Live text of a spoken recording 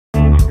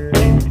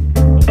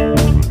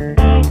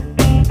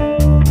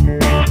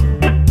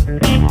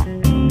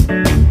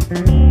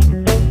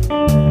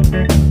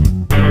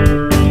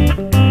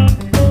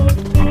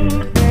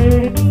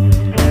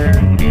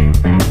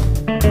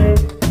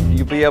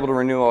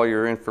renew all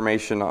your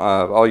information,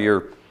 all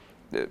your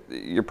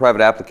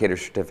private applicator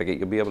certificate,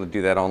 you'll be able to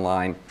do that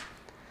online.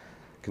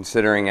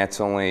 Considering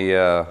that's only,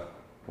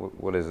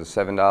 what is it,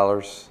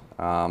 $7?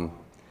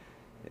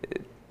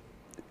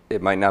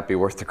 It might not be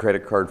worth the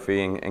credit card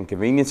fee and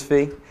convenience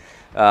fee,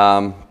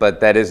 but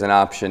that is an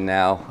option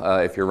now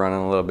if you're running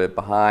a little bit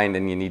behind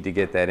and you need to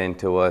get that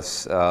into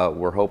us.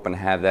 We're hoping to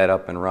have that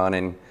up and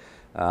running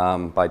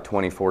by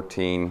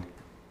 2014,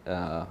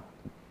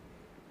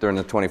 during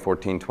the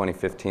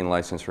 2014-2015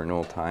 license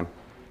renewal time.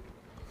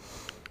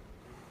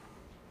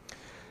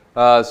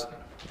 Our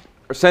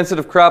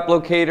sensitive crop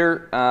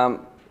locator,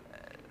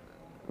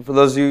 for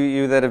those of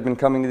you that have been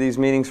coming to these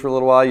meetings for a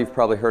little while, you've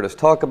probably heard us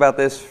talk about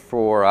this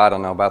for, I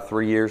don't know, about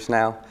 3 years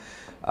now.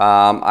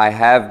 I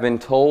have been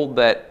told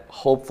that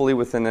hopefully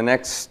within the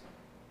next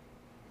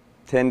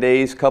 10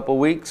 days, couple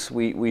weeks,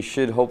 we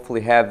should hopefully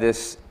have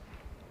this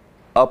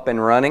up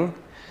and running.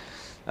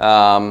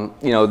 You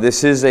know,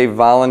 this is a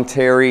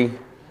voluntary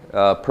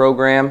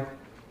program,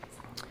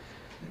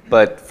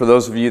 but for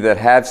those of you that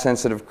have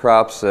sensitive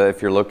crops,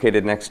 if you're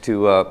located next to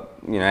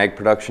you know, ag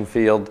production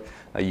field,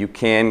 you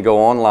can go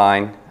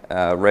online,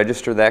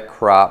 register that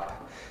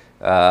crop.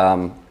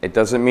 It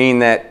doesn't mean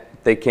that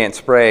they can't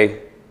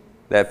spray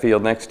that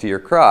field next to your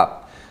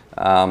crop,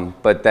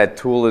 but that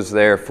tool is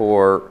there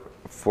for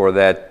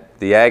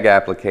the ag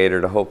applicator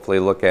to hopefully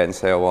look at and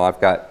say, oh, well,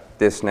 I've got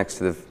this next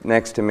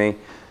to me.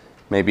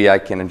 Maybe I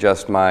can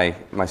adjust my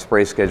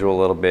spray schedule a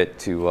little bit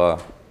to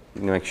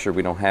make sure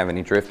we don't have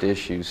any drift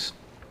issues.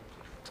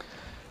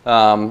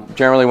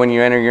 Generally, when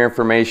you enter your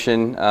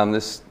information,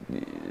 this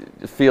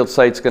field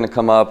site's going to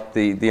come up,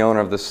 the owner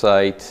of the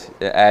site,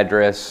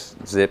 address,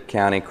 zip,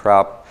 county,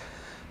 crop.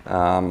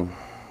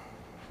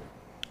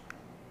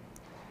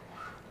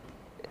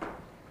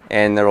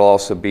 And there will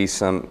also be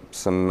some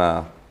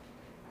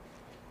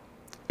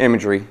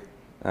imagery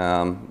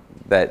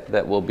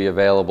that will be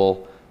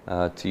available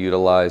to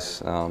utilize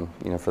for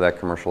that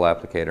commercial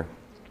applicator.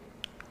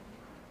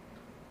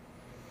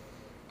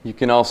 You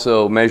can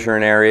also measure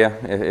an area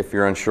if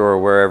you're unsure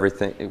where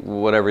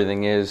what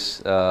everything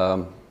is.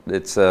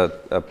 It's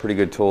a pretty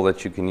good tool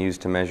that you can use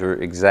to measure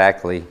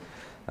exactly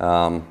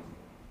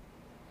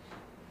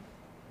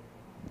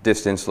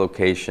distance,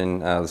 location,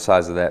 the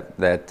size of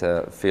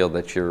that field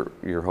that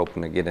you're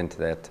hoping to get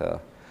into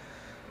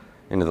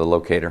into the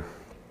locator.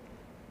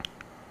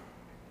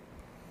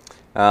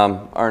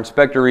 Our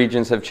inspector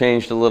regions have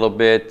changed a little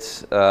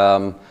bit.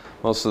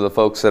 Most of the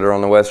folks that are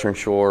on the Western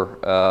Shore,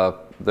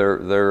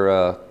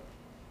 their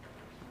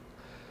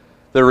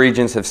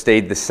regions have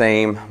stayed the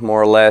same,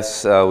 more or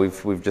less.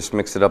 We've just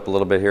mixed it up a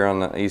little bit here on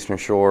the Eastern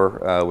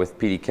Shore with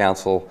PD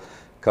Council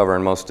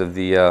covering most of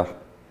the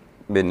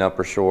Mid and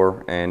Upper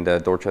Shore, and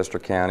Dorchester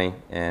County,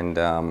 and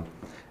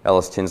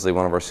Ellis Tinsley,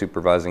 one of our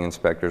supervising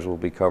inspectors, will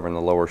be covering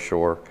the Lower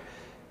Shore,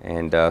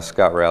 and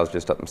Scott Rouse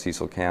just up in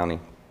Cecil County.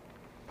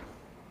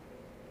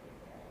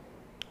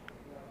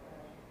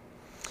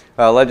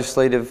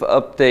 Legislative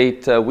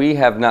update, we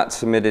have not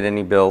submitted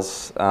any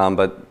bills,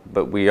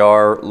 but we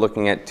are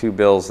looking at 2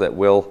 bills that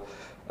will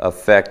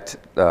affect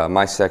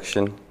my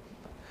section.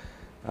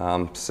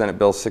 Senate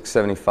Bill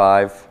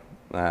 675.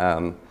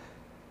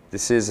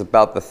 This is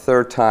about the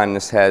 3rd time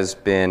this has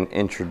been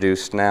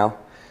introduced now.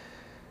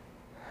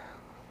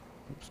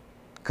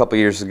 A couple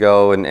years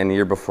ago and the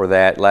year before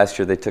that. Last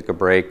year they took a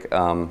break,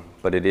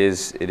 but it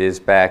is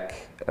back.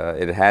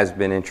 It has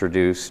been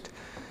introduced.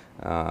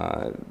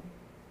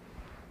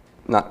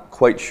 Not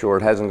quite sure.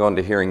 It hasn't gone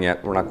to hearing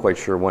yet. We're not quite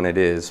sure when it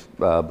is,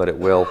 but it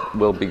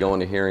will be going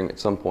to hearing at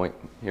some point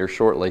here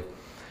shortly.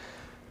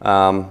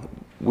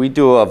 We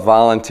do a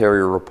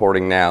voluntary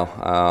reporting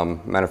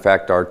now. Matter of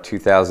fact, our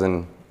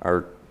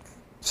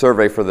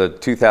survey for the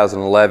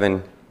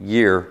 2011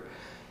 year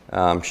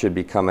should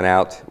be coming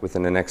out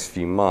within the next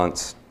few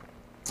months.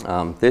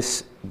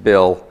 This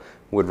bill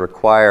would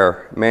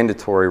require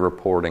mandatory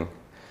reporting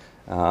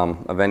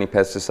of any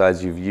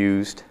pesticides you've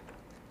used,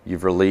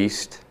 you've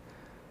released,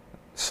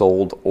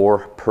 sold,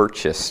 or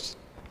purchased.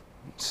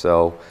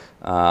 So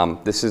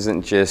this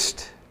isn't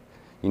just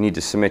you need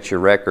to submit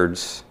your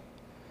records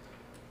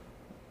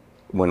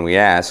when we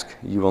ask.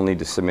 You will need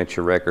to submit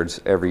your records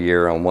every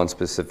year on one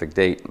specific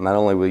date. Not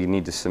only will you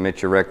need to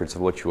submit your records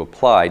of what you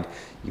applied,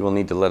 you will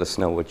need to let us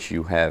know what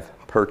you have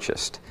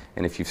purchased.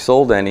 And if you've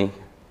sold any,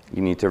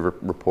 you need to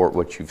report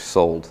what you've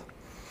sold.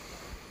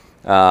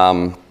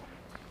 All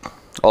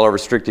our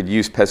restricted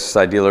use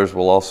pesticide dealers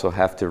will also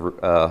have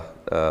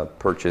to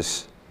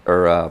purchase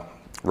or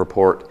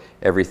report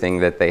everything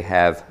that they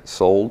have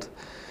sold.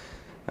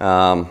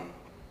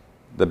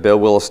 The bill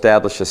will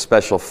establish a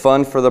special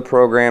fund for the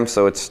program,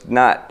 so it's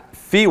not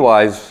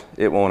fee-wise,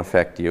 it won't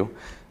affect you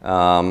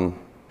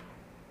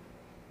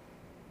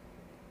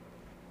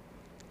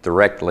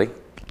directly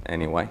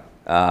anyway.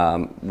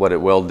 What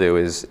it will do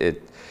is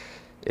it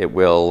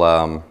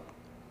will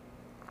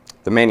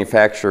the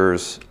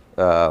manufacturers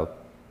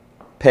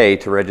pay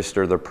to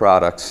register their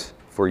products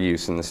for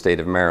use in the state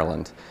of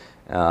Maryland.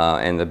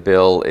 And the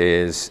bill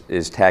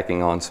is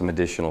tacking on some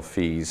additional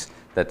fees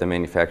that the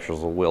manufacturers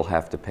will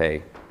have to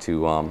pay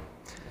to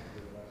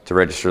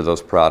register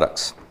those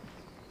products.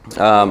 Who's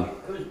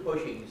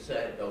pushing, you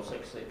said, those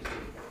 660,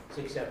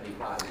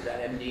 675? Is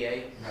that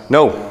MDA?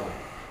 No.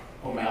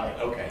 O'Malley,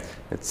 okay.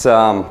 It's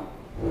I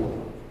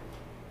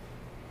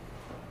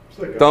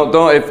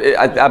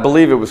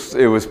believe it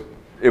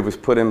was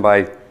put in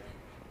by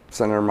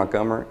Senator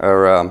Montgomery,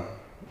 or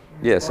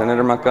yeah,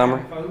 Senator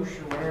Montgomery.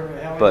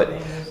 But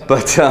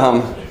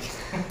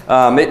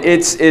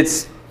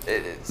it's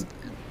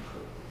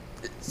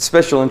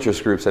special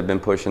interest groups have been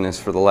pushing this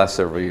for the last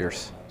several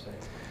years.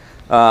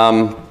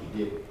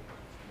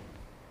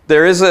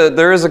 There is a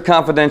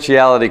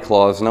confidentiality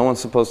clause. No one's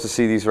supposed to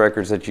see these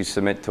records that you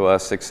submit to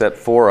us except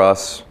for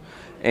us,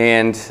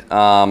 and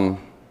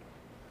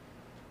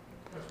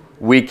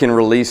we can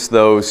release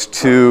those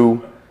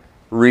to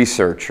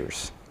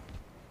researchers.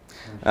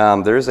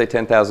 There is a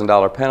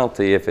 $10,000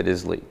 penalty if it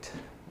is leaked.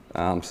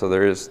 So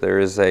there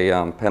is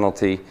a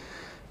penalty,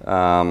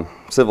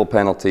 civil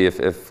penalty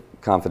if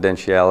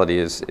confidentiality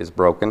is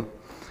broken.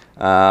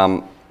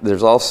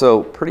 There's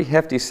also pretty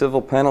hefty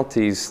civil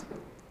penalties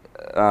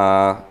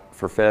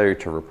for failure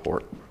to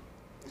report.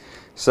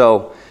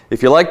 So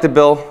if you like the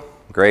bill,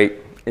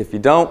 great. If you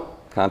don't,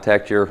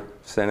 contact your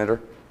senator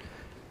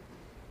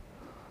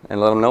and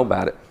let them know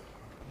about it.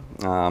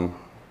 MDA,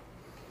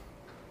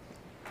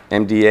 I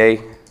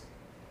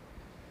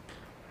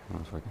don't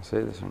know if I can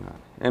say this or not.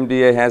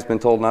 MDA has been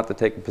told not to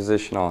take a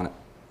position on it.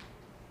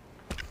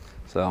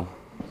 So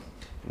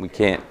we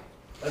can't.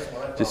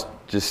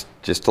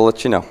 Just to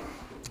let you know.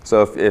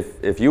 So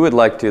if you would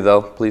like to,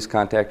 though, please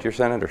contact your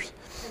senators.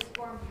 Has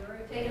Farm Bureau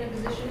taken a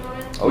position on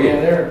it? Oh yeah,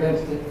 they're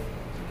against it.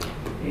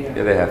 Yeah,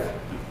 they have.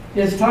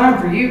 It's time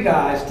for you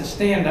guys to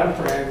stand up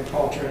for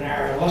agriculture in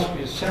our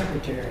illustrious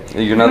secretary.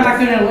 You're not not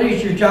going to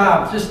lose your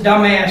job. This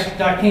dumbass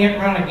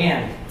can't run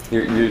again.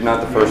 You're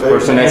not the first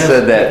person that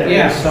said that.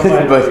 Yeah,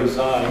 somebody But-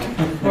 resigned.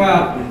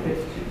 Well,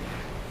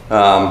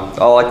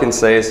 all I can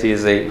say is he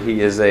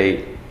is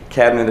a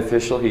cabinet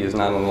official. He is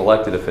not an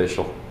elected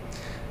official.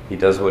 He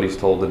does what he's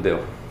told to do.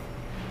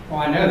 well,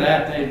 I know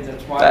that.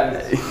 That's why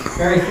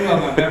very few of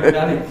them have ever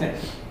done anything.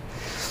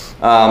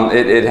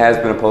 It has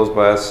been opposed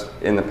by us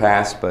in the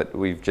past, but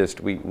we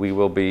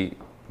will be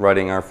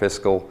writing our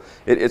fiscal.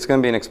 It's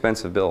going to be an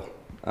expensive bill,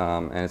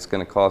 and it's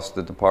going to cost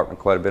the department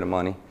quite a bit of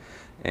money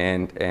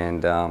and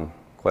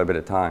quite a bit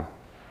of time.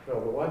 Well,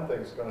 the one thing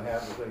that's going to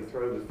happen is they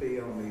throw the fee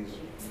on these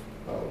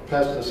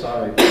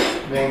pesticide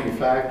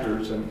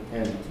manufacturers, and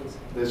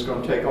it's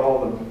going to take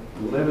all the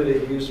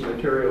limited use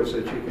materials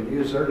that you can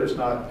use. They're just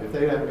not, if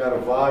they haven't got a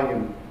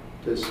volume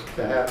to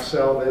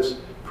sell this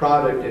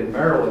product in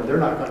Maryland, they're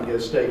not going to get a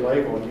state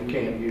label and you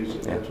can't use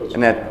it. Yeah. That's what's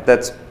And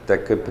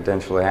that could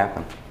potentially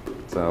happen.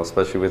 So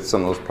especially with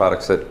some of those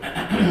products that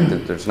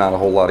there's not a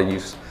whole lot of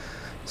use.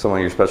 Some of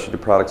your specialty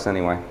products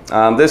anyway.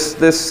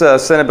 This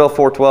Senate Bill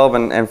 412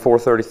 and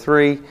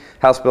 433,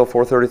 House Bill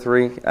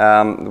 433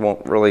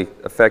 won't really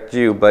affect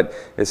you, but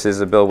this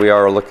is a bill we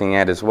are looking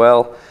at as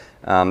well.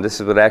 This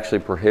would actually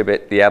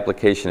prohibit the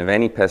application of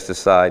any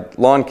pesticide,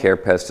 lawn care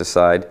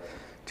pesticide,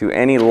 to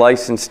any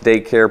licensed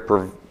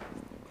daycare,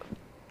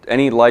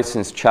 any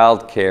licensed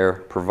child care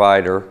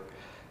provider,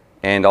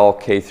 and all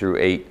K through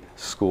 8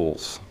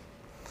 schools.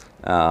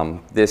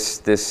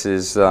 This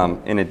is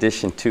in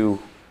addition to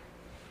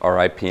our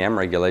IPM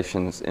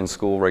regulations, in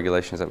school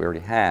regulations that we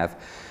already have,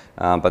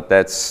 but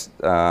that's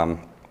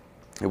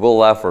it will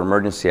allow for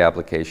emergency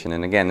application.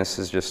 And again, this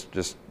is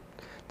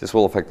this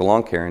will affect the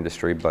lawn care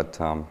industry, but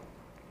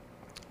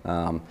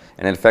and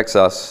it affects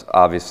us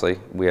obviously.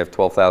 We have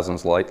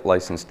 12,000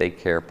 licensed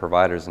daycare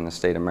providers in the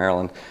state of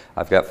Maryland.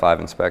 I've got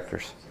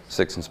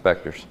 6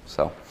 inspectors.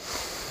 So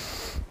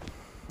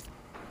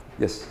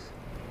yes.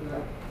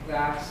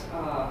 That's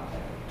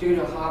due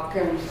to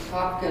Hopkins,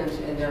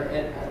 and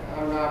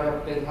I'm not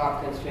a big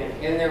Hopkins fan,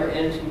 in their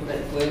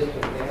infinite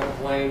wisdom, they have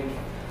blamed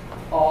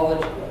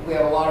we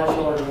have a lot of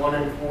children, 1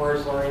 in 4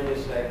 is learning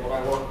disabled.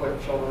 I work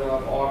with children who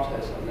have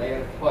autism. They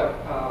have put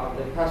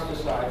the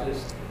pesticides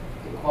is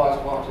the cause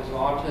of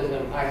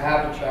autism. I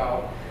have a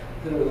child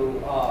who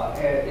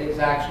is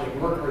actually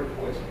mercury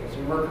poisoning. It's a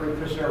mercury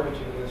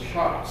preservative with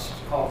shots.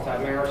 It's called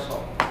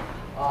thimerosal,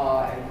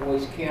 and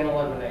boys can't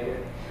eliminate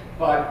it.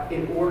 But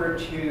in order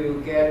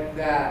to get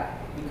that,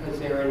 because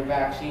they're in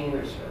vaccine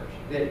research,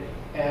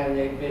 and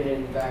they've been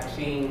in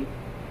vaccine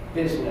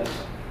business,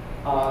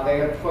 they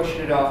have pushed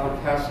it off on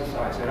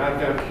pesticides. And I've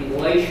done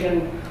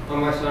chelation on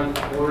my son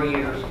for 4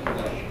 years,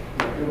 chelation.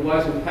 It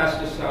wasn't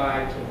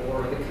pesticides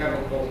or the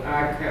chemicals,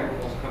 ag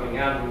chemicals coming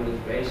out of them, was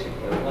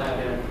basically lead,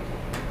 and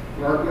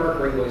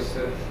mercury was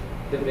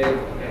the big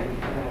one.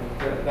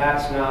 And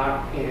that's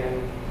not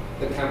in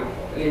the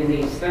chemical, in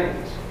these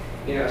things.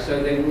 You know,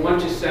 so they want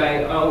to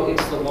say, oh,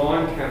 it's the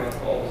lawn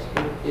chemicals.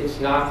 It's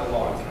not the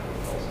lawn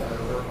chemicals that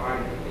are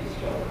refined in these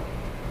children.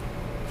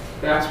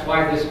 That's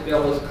why this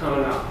bill is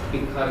coming up,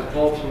 because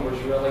Baltimore's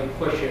really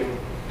pushing,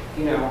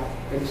 you know,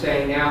 and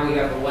saying now we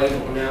have a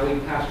label, now we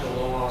passed a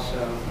law,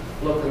 so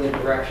look in the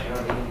direction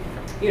of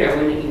the, you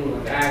know, even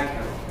with ag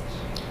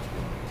chemicals.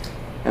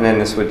 And then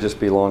this would just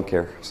be lawn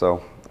care.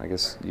 So I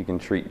guess you can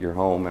treat your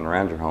home and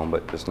around your home,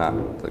 but just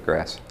not the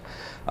grass.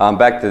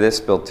 Back to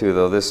this bill too,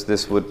 though.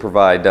 This would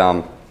provide,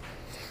 and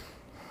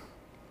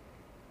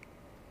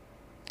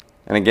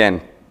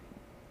again,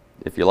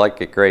 if you like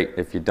it, great.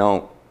 If you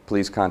don't,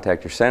 please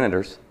contact your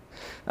senators.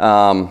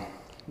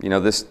 You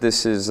know,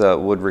 this is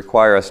would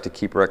require us to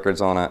keep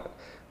records on a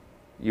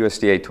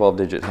USDA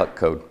 12-digit HUC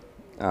code,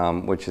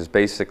 which is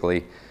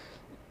basically,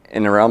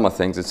 in the realm of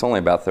things, it's only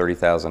about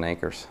 30,000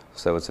 acres,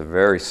 so it's a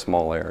very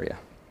small area.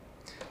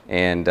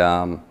 And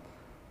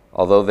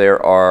although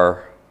there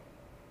are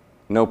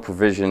no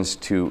provisions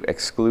to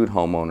exclude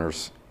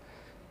homeowners,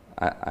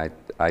 I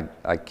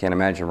can't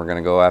imagine we're going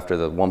to go after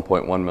the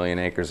 1.1 million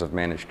acres of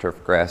managed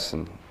turf grass,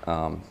 and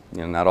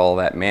you know, not all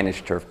that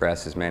managed turf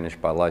grass is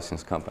managed by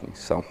licensed companies.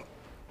 So,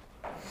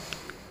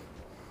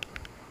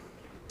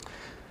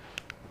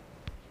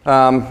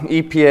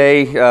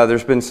 EPA,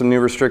 there's been some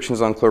new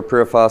restrictions on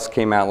chlorpyrifos,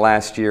 came out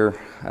last year.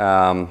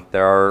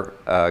 There are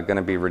going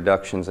to be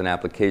reductions in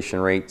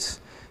application rates,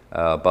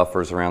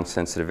 buffers around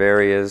sensitive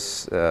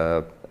areas,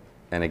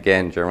 and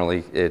again,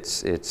 generally,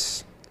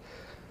 it's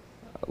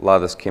a lot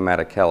of this came out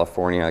of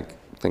California. I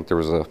think there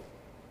was a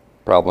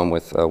problem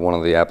with one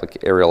of the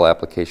aerial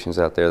applications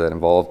out there that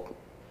involved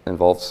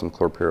some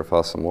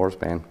chlorpyrifos and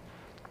lorsban.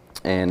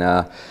 And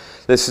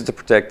this is to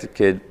protect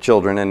the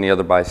children and the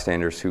other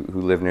bystanders who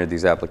live near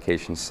these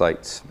application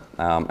sites.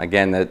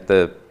 Again,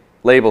 the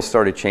label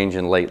started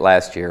changing late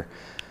last year.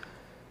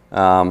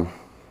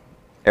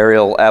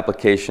 Aerial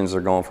applications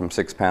are going from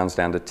 6 pounds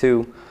down to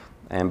 2,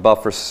 and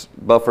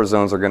buffer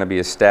zones are going to be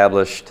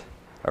established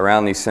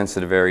around these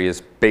sensitive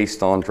areas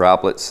based on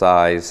droplet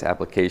size,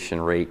 application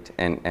rate,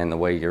 and the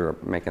way you're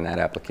making that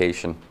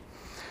application.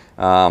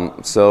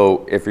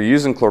 So if you're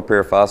using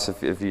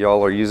chlorpyrifos, if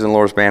y'all are using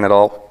lorsban at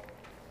all,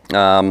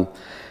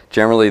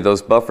 generally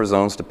those buffer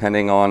zones,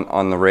 depending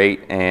on the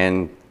rate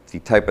and the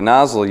type of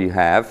nozzle you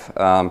have,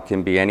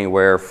 can be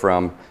anywhere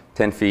from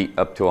 10 feet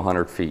up to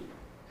 100 feet.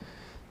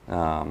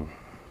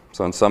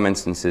 So in some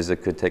instances, it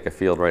could take a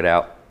field right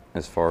out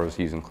as far as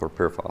using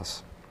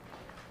chlorpyrifos.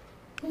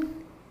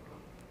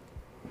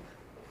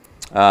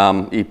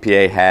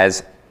 EPA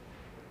has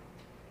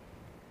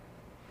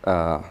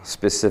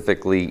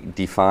specifically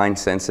defined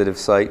sensitive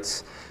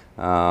sites.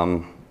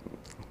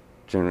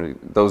 Generally,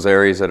 those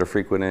areas that are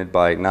frequented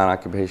by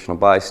non-occupational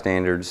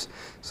bystanders,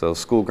 so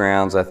school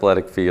grounds,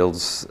 athletic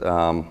fields,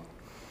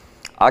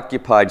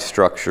 occupied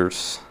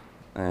structures,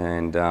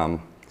 and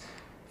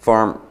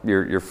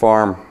your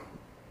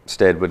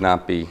farmstead would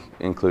not be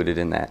included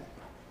in that.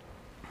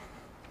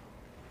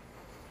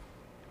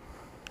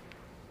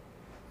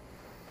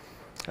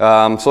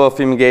 Soil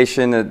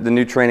fumigation, the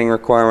new training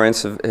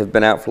requirements have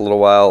been out for a little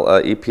while.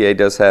 EPA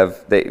does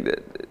have,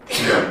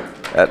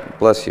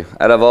 bless you,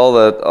 out of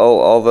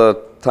all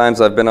the times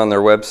I've been on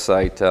their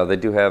website, they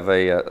do have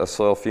a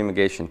soil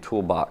fumigation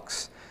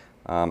toolbox.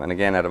 And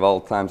again, out of all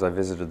the times I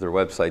visited their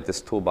website,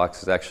 this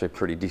toolbox is actually a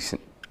pretty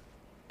decent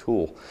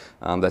tool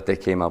that they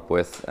came up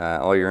with.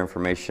 All your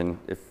information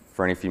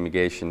for any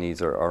fumigation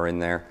needs are in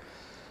there.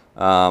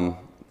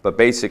 But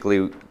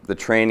basically, the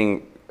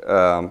training,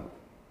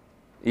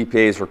 EPA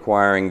is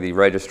requiring the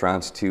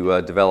registrants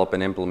to develop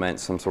and implement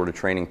some sort of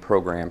training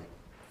program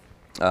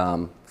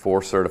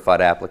for certified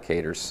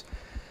applicators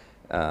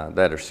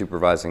that are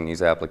supervising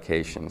these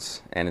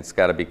applications, and it's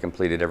got to be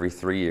completed every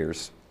 3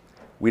 years.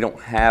 We don't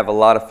have a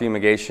lot of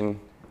fumigation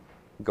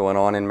going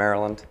on in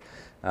Maryland,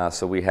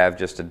 so we have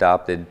just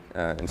adopted,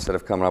 instead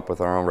of coming up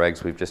with our own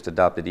regs, we've just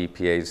adopted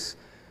EPA's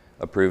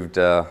approved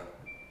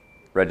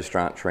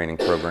registrant training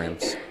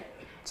programs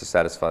to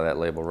satisfy that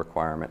label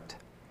requirement.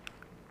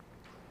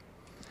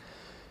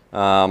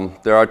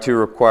 There are 2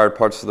 required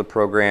parts of the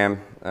program.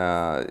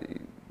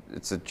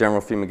 It's a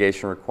general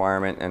fumigation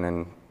requirement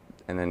and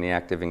then the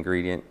active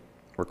ingredient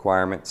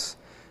requirements.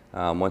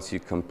 Once you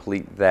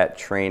complete that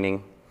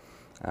training,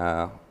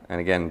 and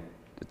again,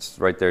 it's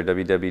right there,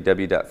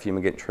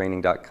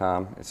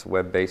 www.fumigantetraining.com. It's a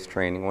web-based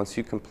training. Once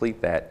you complete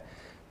that,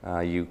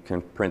 you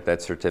can print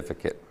that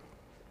certificate.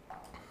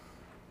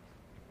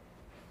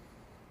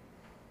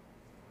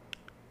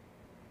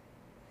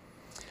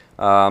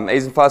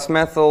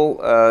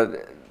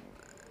 Azofosmethyl,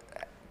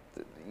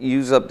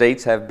 use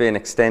updates have been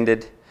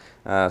extended.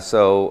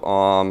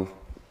 So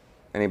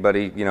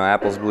anybody, you know,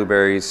 apples,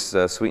 blueberries,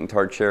 sweet and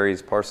tart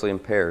cherries, parsley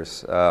and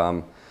pears,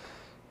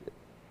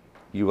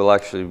 you will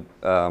actually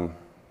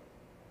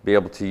be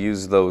able to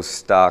use those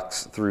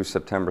stocks through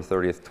September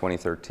 30th,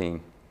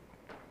 2013.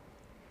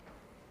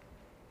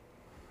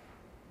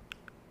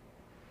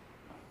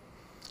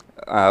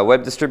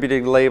 Web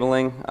distributed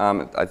labeling,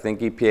 I think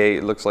EPA,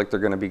 it looks like they're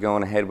going to be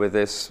going ahead with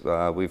this.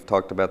 We've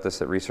talked about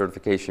this at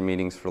recertification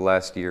meetings for the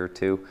last year or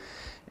two.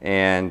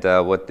 And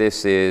what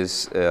this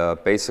is,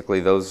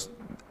 basically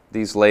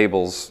these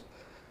labels,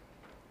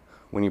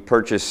 when you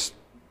purchase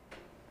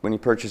your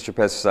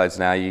pesticides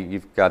now,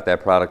 you've got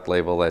that product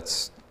label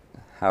that's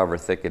however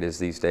thick it is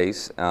these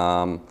days.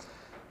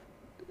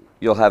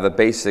 You'll have a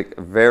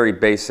very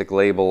basic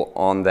label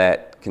on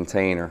that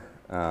container.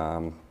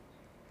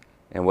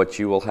 And what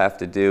you will have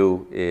to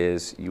do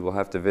is you will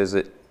have to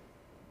visit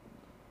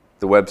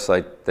the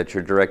website that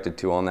you're directed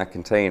to on that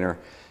container,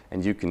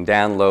 and you can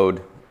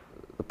download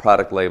the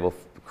product label,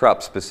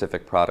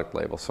 crop-specific product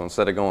label. So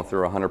instead of going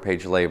through a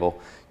 100-page label,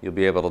 you'll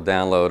be able to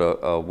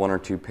download a 1 or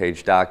 2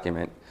 page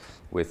document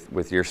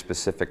with your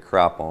specific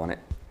crop on it,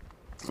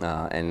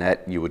 and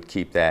that you would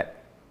keep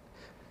that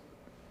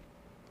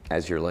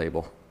as your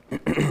label.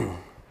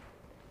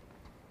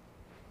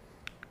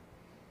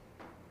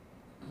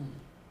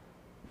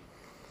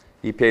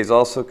 EPA is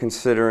also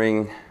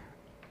considering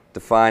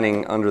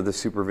defining under the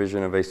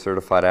supervision of a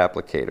certified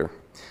applicator.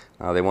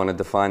 They want to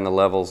define the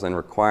levels and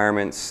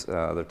requirements.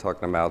 They're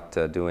talking about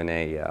doing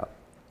a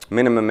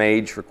minimum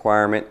age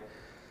requirement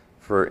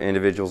for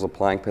individuals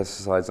applying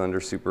pesticides under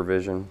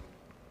supervision.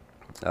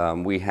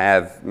 We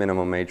have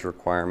minimum age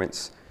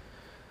requirements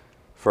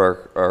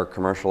for our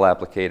commercial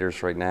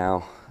applicators right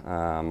now.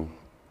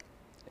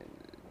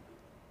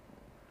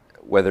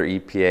 Whether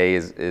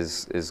EPA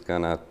is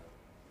going to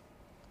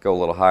go a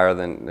little higher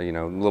than,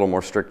 a little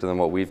more stricter than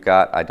what we've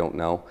got, I don't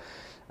know.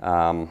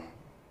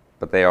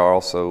 But they are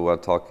also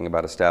talking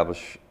about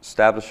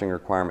establishing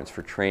requirements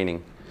for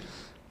training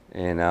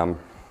and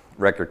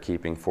record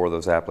keeping for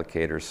those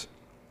applicators.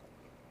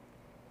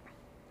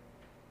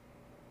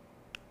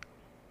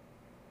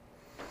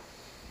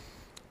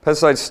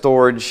 Pesticide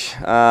storage.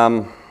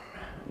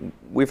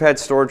 We've had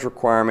storage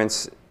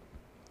requirements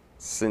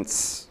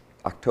since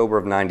October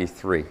of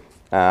 '93.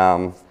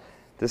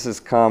 This has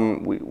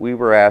come, we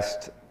were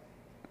asked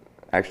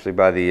actually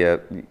by the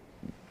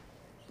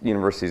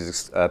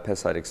university's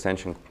pesticide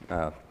extension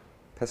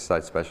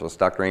pesticide specialist,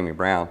 Dr. Amy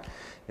Brown,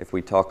 if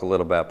we talk a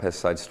little about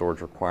pesticide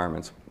storage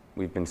requirements.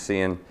 We've been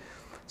seeing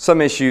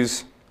some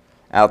issues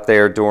out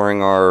there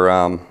during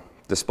our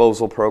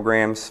disposal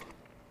programs,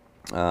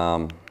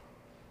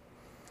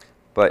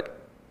 but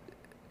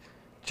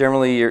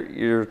generally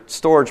your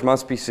storage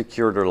must be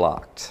secured or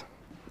locked.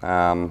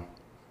 I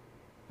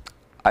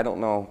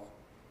don't know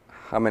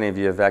how many of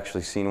you have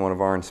actually seen one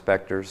of our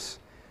inspectors.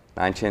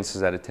 9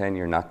 chances out of 10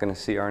 you're not going to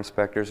see our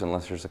inspectors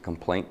unless there's a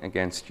complaint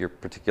against your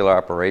particular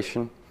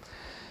operation.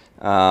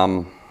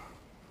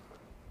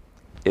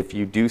 If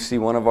you do see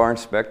one of our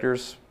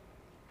inspectors,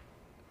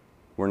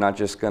 we're not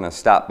just going to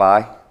stop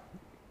by.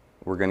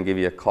 We're going to give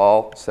you a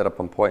call, set up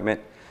an appointment.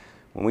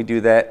 When we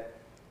do that,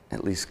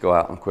 at least go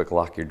out and quick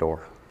lock your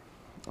door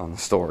on the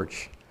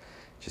storage.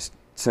 Just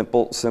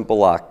simple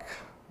lock.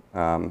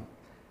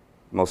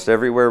 Most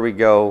everywhere we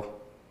go,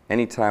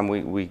 anytime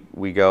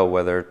we go,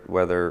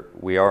 whether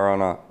we are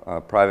on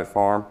a private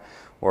farm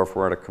or if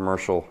we're at a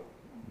commercial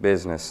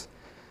business,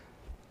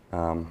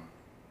 the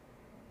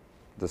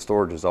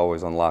storage is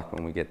always unlocked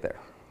when we get there.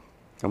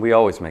 And we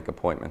always make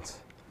appointments.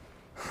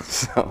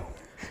 So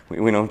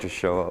we don't just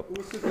show up.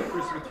 What's the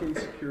difference between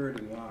secured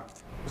and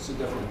locked? What's the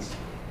difference?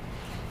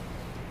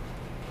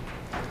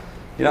 I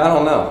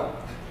don't know.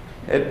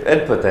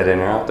 Ed put that in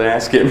there. I'll have to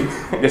ask him.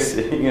 I guess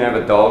you can have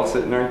a dog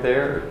sitting right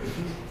there.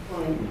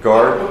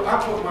 Guard?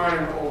 I put mine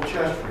in an old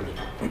chest freezer,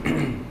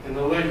 and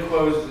the lid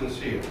closes and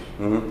seals.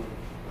 Mm-hmm.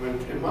 I mean,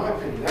 in my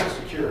opinion, that's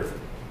secure.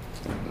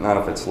 Not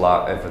if it's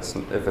locked.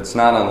 If it's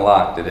not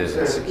unlocked, it is.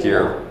 It's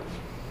secure.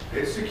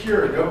 It's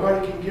secure.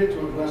 Nobody can get to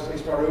it unless they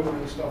start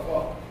opening stuff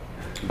up.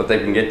 But they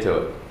can get to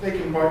it. They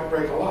can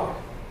break a lock.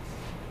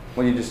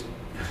 Well, you just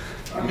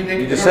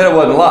You just said it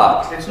wasn't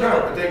locked. It's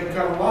not, but they can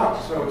cut a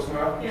lock, so it's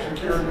not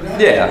secure.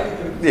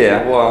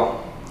 Yeah.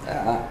 Well,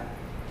 I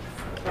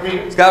mean,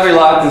 it's got to be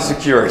locked and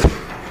secured.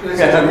 it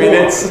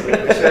says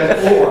it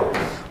says or.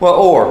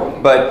 Well,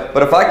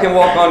 but if I can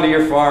walk onto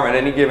your farm at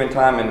any given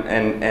time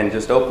and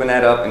just open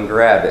that up and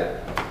grab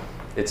it,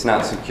 it's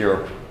not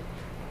secure.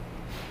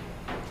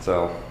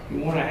 So. You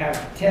want to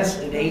have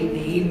tests at 8 in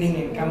the evening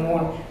and come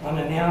on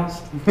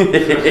unannounced?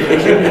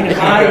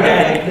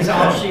 Because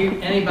I'll shoot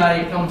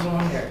anybody that comes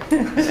on there.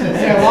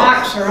 The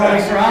locks are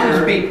only for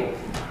honest people.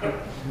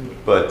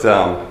 But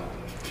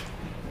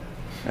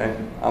hey,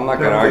 I'm not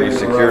going to argue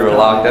secure or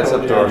locked. That's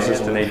up to our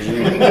assistant AG.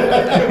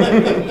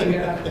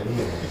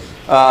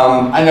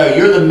 I know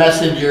you're the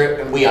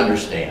messenger, and we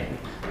understand.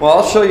 Well,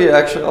 I'll show you.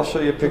 Actually, I'll show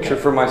you a picture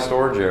from my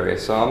storage area.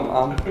 So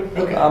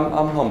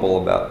I'm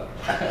humble about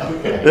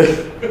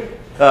it.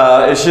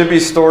 It should be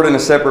stored in a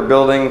separate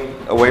building,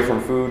 away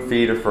from food,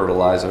 feed, or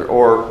fertilizer,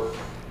 or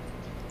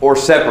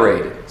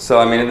separated. So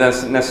I mean, it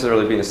doesn't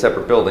necessarily be in a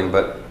separate building,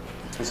 but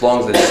as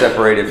long as it's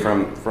separated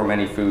from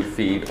any food,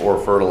 feed, or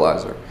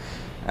fertilizer.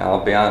 And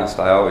I'll be honest,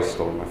 I always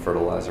store my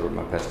fertilizer with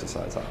my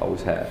pesticides. I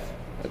always have.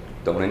 I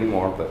don't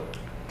anymore, but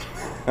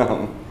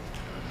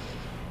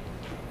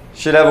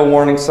should have a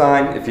warning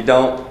sign. If you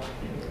don't,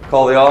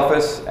 call the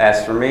office,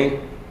 ask for me,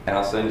 and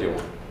I'll send you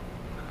one.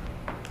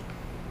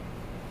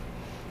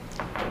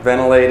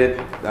 Ventilated,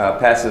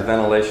 passive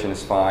ventilation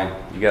is fine.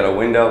 You got a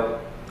window,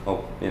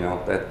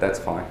 that's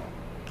fine.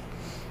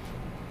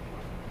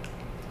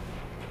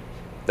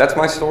 That's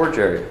my storage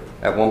area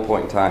at one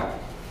point in time.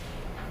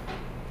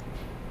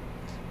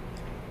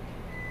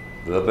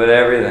 A little bit of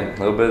everything, a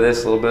little bit of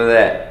this, a little bit of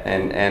that,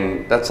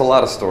 and that's a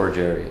lot of storage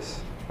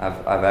areas.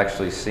 I've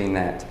actually seen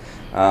that.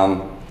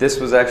 This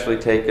was actually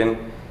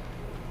taken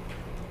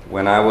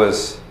when I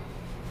was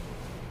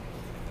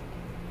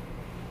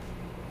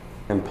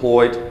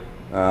employed.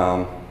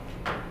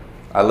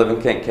 I live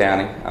in Kent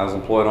County. I was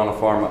employed on a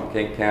farm up in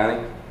Kent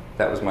County.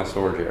 That was my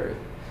storage area.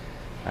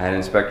 I had an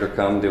inspector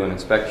come do an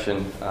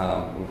inspection,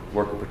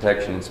 worker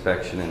protection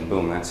inspection, and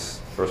boom, that's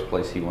the first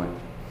place he went.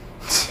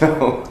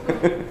 So,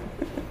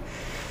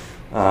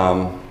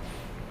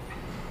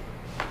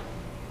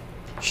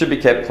 should be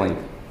kept clean,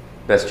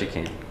 best you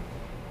can.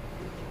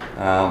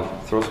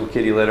 Throw some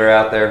kitty litter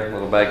out there, a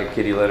little bag of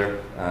kitty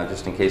litter,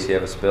 just in case you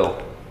have a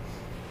spill.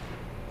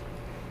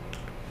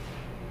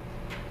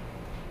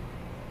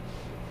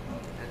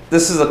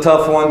 This is a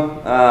tough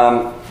one.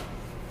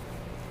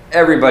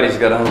 Everybody's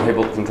got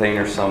unlabeled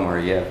containers somewhere.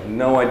 You have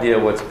no idea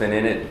what's been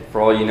in it. For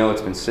all you know,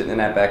 it's been sitting in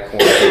that back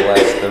corner for the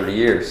last 30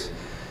 years.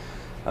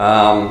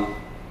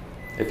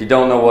 If you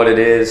don't know what it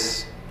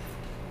is,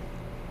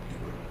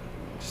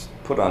 just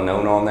put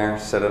unknown on there,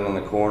 set it on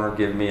the corner,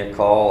 give me a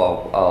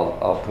call.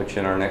 I'll put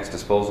you in our next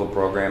disposal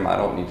program. I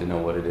don't need to know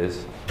what it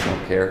is. I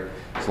don't care.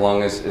 As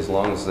long as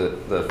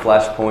the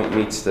flash point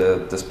meets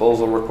the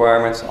disposal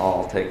requirements,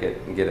 I'll take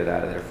it and get it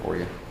out of there for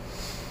you.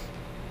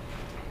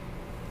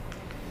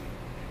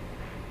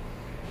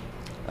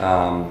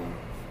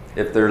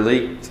 If they're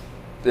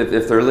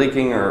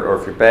leaking or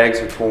if your bags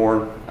are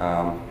torn,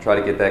 try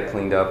to get that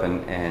cleaned up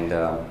and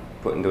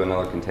put into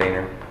another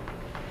container.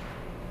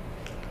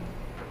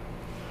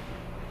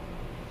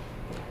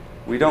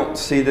 We don't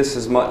see this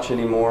as much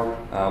anymore.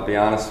 I'll be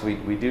honest, we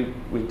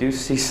do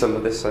see some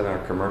of this in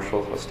our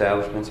commercial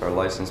establishments, our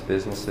licensed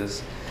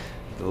businesses.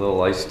 The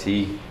little iced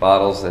tea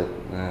bottles that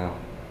a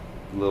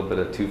little bit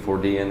of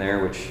 2,4-D in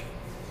there, which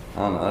I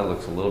don't know, that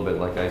looks a little bit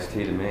like iced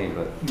tea to me,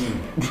 but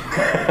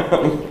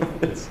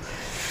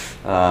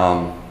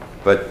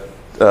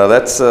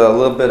that's a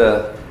little bit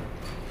of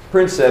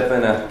Princep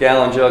in a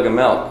gallon jug of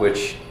milk,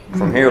 which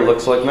from here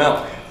looks like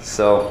milk.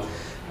 So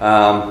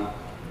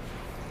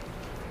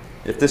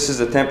if this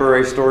is a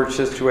temporary storage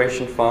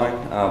situation, fine,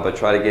 but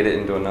try to get it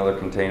into another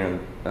container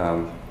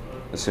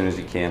as soon as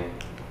you can.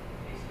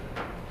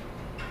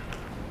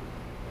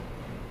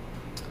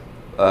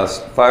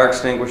 Fire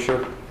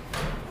extinguisher.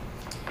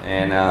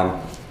 And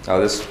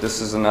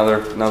this is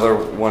another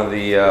one of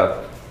the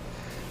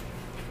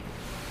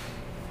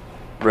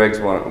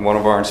regs. One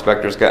of our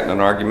inspectors got in an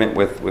argument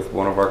with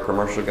one of our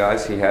commercial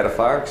guys. He had a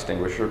fire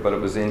extinguisher, but it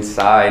was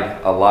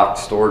inside a locked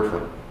storage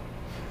room.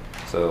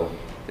 So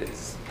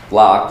it's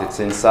locked,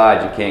 it's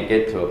inside, you can't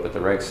get to it, but the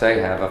regs say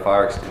have a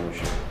fire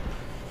extinguisher.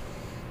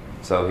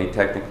 So he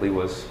technically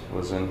was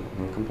in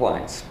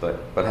compliance, but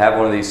have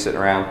one of these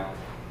sitting around,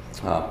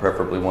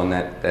 preferably one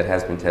that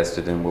has been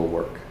tested and will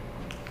work.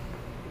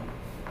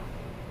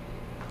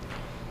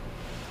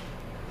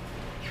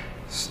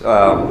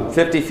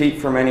 50 feet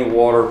from any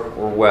water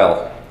or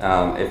well.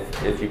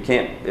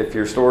 If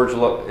your storage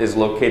is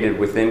located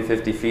within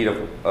 50 feet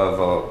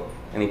of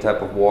any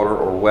type of water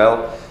or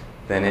well,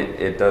 then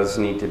it does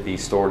need to be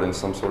stored in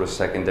some sort of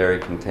secondary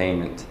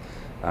containment.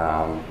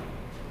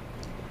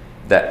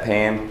 That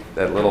pan,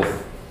 that little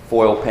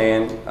foil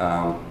pan,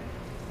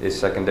 is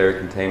secondary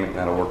containment, and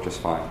that'll work just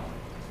fine.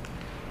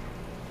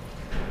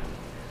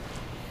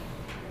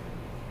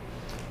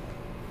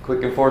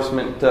 Quick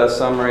enforcement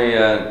summary.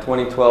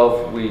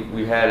 2012,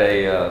 we had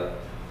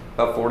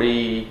about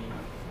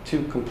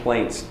 42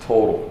 complaints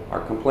total. Our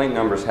complaint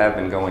numbers have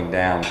been going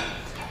down.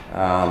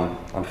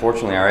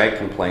 Unfortunately, our ag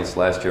complaints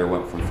last year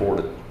went from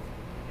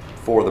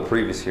 4 the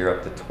previous year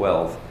up to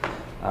 12,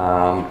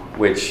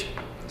 which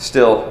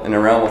still, in the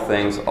realm of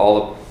things,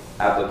 all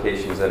the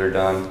applications that are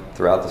done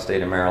throughout the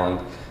state of Maryland,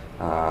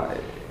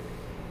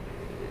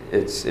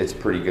 it's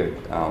pretty good.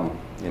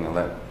 You know,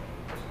 that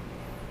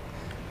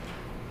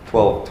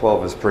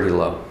 12 is pretty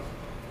low.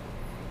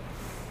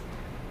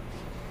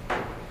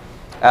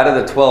 Out of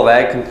the 12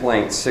 ag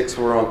complaints, 6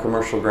 were on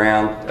commercial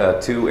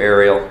ground, 2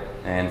 aerial,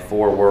 and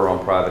 4 were on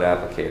private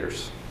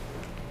applicators.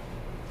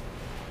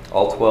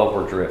 All 12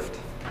 were drift.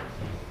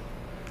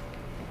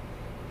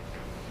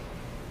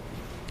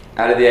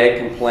 Out of the ag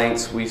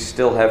complaints, we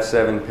still have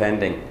 7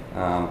 pending,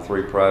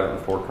 3 private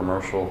and 4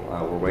 commercial.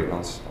 We're waiting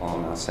on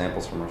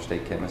samples from our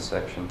state chemist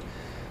section.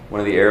 One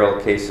of the aerial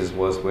cases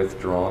was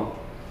withdrawn.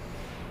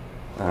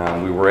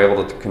 We were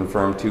able to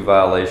confirm 2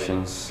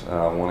 violations,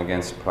 one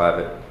against a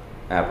private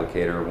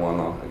applicator, one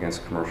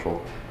against a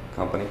commercial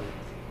company.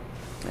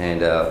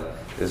 And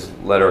this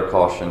letter of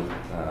caution,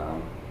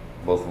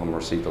 both of them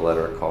received a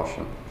letter of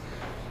caution.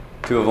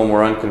 2 of them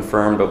were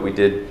unconfirmed, but we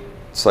did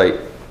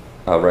cite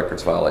a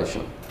records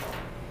violation.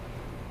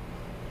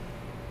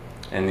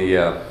 And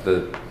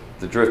the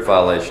drift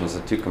violations,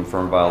 the 2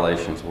 confirmed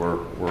violations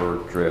were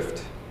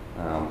drift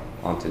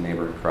onto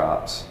neighboring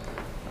crops.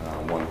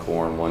 1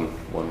 corn, one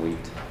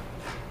wheat.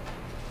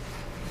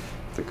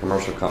 The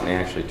commercial company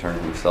actually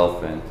turned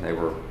himself in. They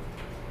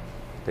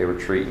were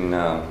treating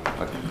a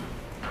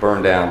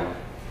burn down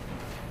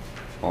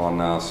on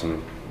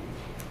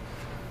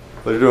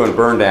they're doing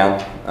burn down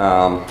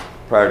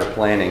prior to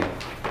planting,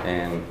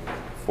 and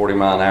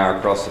 40-mile-an-hour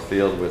across the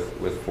field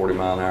with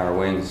 40-mile-an-hour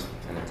winds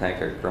and a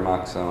tank of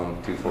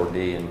Gramoxone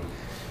 2,4-D, and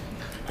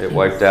it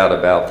wiped out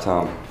about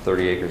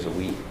 30 acres of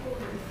wheat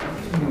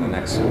in the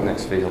next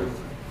field.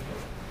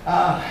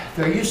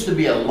 There used to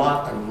be a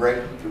lot of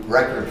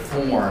record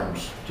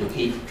forms to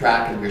keep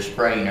track of your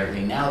spray and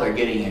everything. Now they're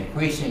getting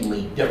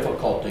increasingly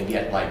difficult to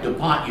get. Like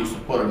DuPont used to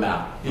put them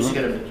out, used to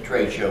get them at the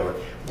trade show.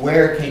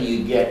 Where can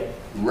you get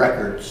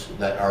records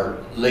that are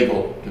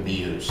legal to be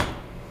used?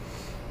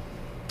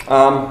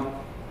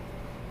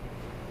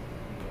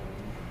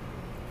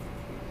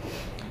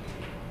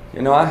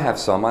 You know, I have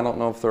some. I don't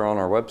know if they're on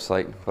our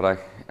website, but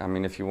I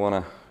mean, if you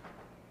want to.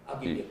 I'll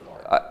give you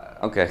a card.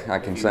 Okay, I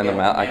can send them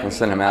out. I can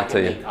send them out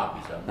to you.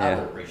 Copies of them. I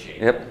would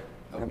appreciate it. Yep.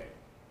 Okay.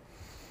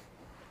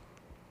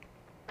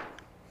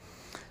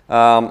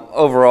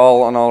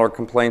 Overall, on all our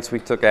complaints, we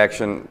took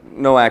action.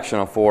 No action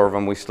on 4 of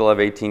them. We still have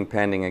 18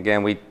 pending.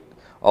 Again,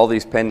 all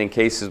these pending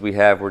cases we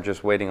have, we're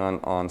just waiting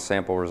on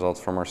sample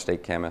results from our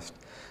state chemist.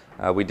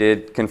 We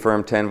did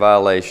confirm 10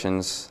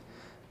 violations.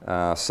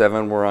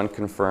 7 were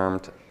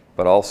unconfirmed,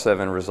 but all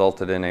 7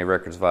 resulted in a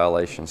records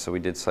violation. So we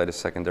did cite a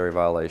secondary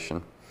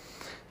violation.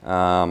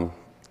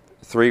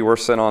 3 were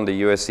sent on to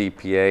US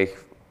EPA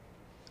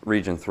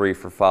Region 3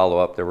 for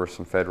follow-up. There were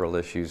some federal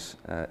issues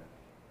that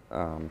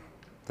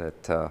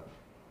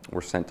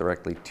were sent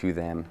directly to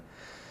them.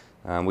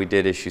 We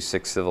did issue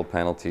 6 civil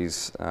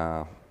penalties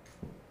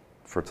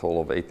for a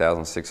total of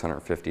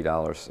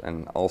 $8,650,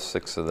 and all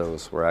 6 of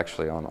those were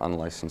actually on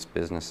unlicensed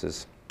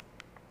businesses.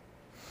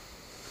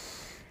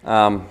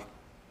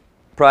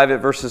 Private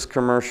versus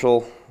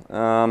commercial.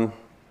 I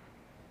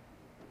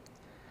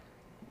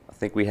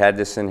think we had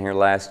this in here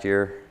last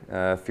year.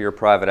 If you're a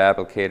private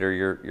applicator,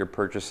 you're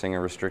purchasing a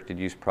restricted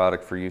use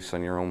product for use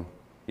on your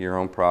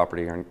own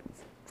property, or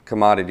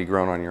commodity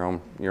grown on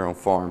your own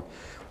farm,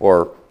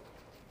 or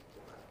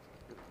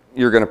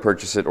you're going to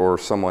purchase it, or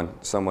someone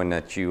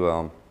that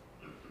you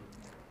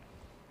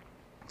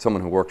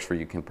someone who works for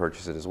you can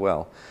purchase it as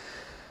well.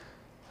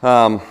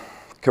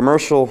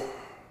 Commercial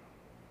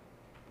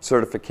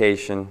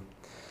certification.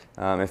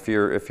 If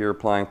you're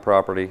applying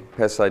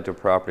pesticide to a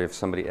property of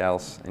somebody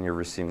else and you're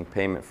receiving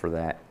payment for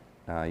that,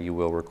 you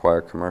will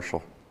require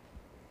commercial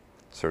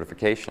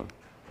certification.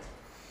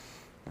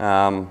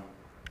 That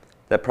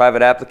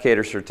private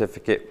applicator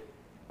certificate,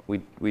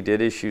 we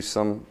did issue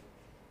some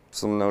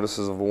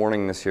notices of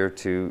warning this year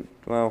to,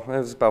 well, it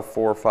was about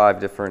 4 or 5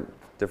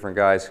 different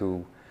guys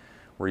who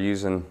were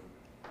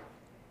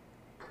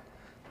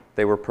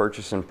they were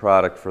purchasing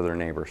product for their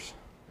neighbors.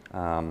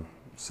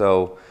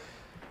 So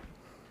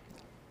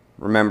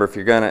remember,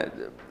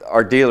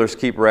 our dealers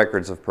keep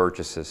records of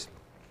purchases.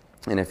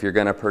 And if you're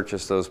going to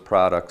purchase those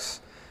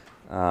products,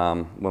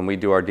 when we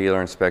do our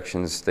dealer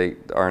inspections,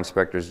 our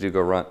inspectors do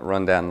go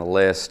run down the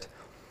list.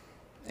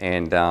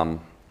 And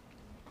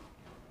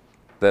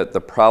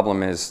the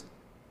problem is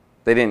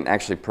they didn't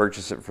actually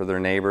purchase it for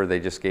their neighbor. They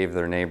just gave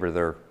their neighbor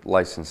their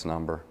license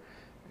number.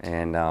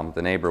 And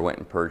the neighbor went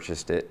and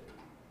purchased it.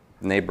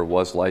 The neighbor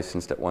was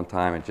licensed at one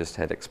time. It just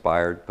had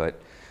expired.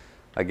 But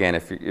again,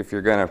 if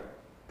you're going to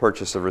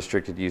purchase a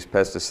restricted use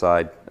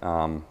pesticide,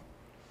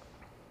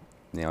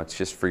 you know, it's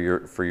just for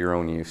your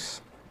own use.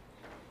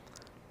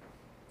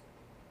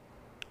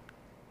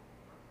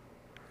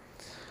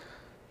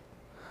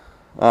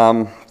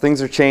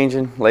 Things are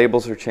changing.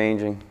 Labels are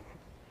changing.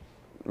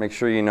 Make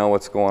sure you know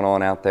what's going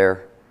on out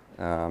there.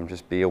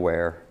 Just be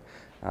aware.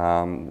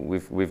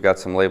 We've got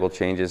some label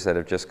changes that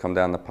have just come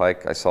down the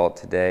pike. I saw it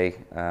today.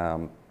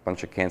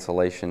 Bunch of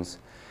cancellations,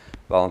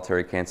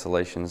 voluntary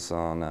cancellations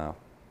on a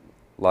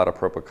lot of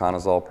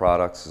propiconazole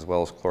products, as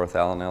well as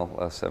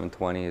chlorothalonil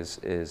 720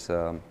 is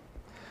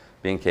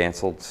being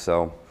canceled.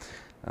 So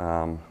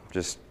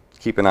just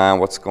keep an eye on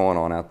what's going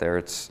on out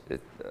there.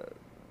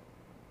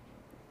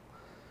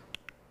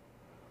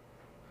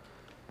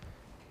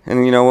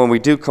 And you know, when we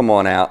do come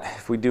on out,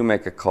 if we do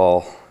make a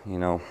call, you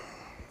know,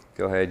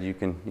 go ahead. You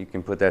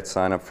can put that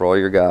sign up for all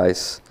your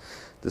guys.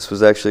 This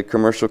was actually a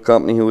commercial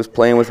company who was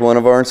playing with one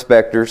of our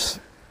inspectors,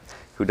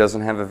 who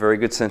doesn't have a very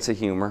good sense of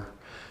humor,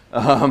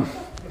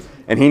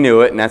 and he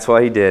knew it, and that's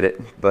why he did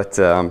it. But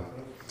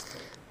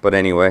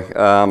anyway,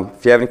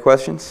 if you have any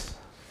questions,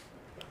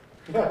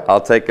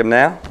 I'll take them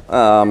now,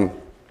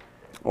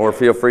 or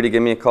feel free to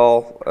give me a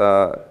call,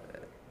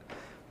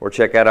 or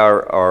check out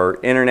our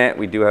internet.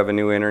 We do have a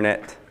new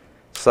internet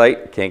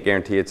site. Can't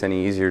guarantee it's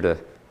any easier to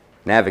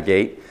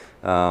navigate,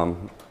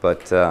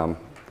 but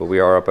we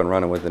are up and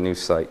running with the new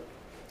site.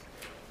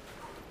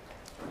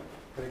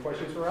 Any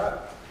questions for Rob?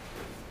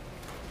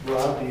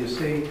 Rob, do you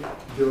see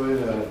doing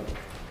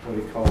what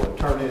do you call a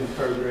turn-in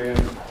program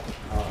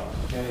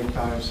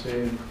anytime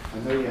soon? I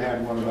know you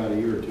had one about a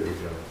year or two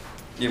ago.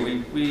 Yeah,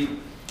 we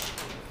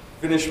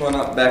finished one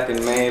up back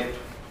in May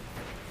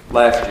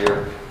last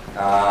year.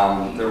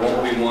 There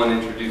won't be one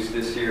introduced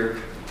this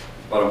year,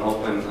 but I'm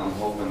hoping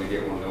to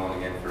get one going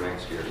again for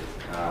next year.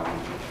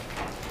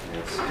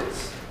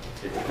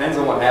 It depends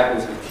on what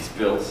happens with these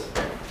bills,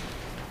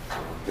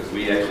 because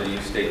we actually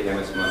use state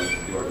chemist money to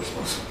do our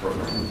disposal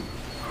program.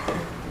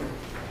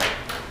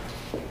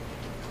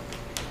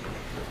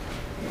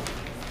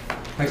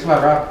 Thanks a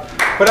lot, Rob.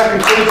 But that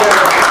concludes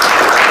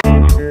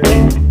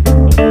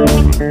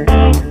our